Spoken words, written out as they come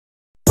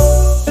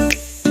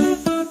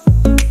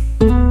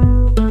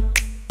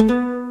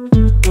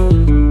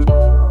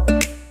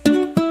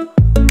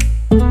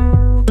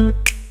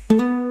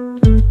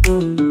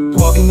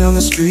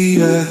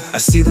I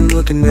see them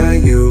looking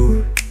at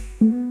you.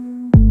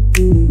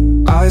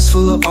 Eyes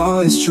full of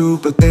all is true,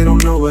 but they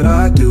don't know what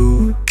I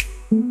do.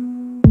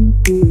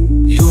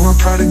 You're my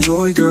pride and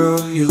joy, girl,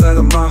 you light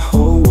up my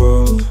whole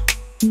world.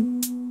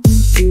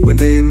 When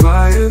they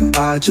admire,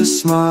 I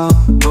just smile,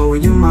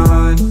 knowing you're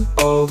mine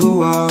all the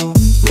while.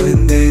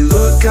 When they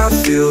look, I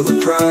feel the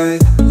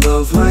pride.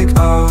 Love like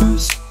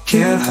ours,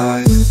 can't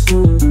hide.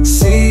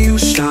 See you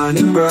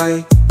shining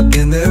bright.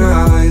 In their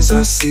eyes,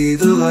 I see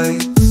the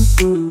light.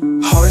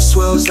 Heart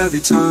swells every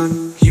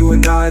time you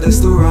and I, that's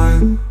the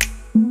rhyme.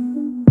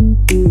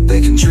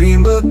 They can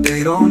dream, but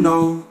they don't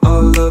know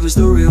our love is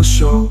the real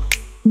show.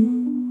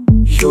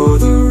 You're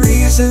the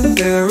reason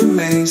they're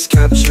amazed,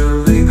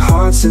 capturing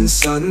hearts in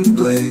sudden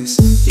blaze.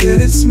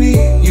 Yet it's me,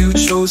 you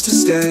chose to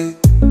stay.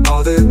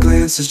 All their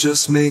glances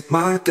just make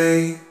my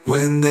day.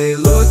 When they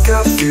look,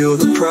 I feel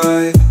the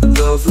pride.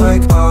 Love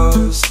like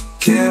ours,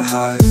 can't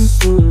hide.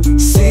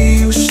 See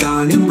you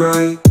shining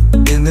bright.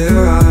 In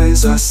their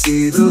eyes, I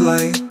see the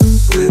light.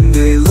 When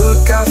they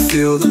look, I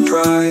feel the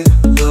pride.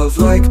 Love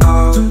like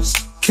ours,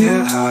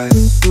 can't hide.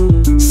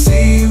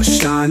 See you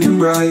shining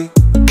bright.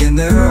 In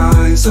their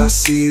eyes, I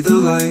see the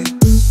light.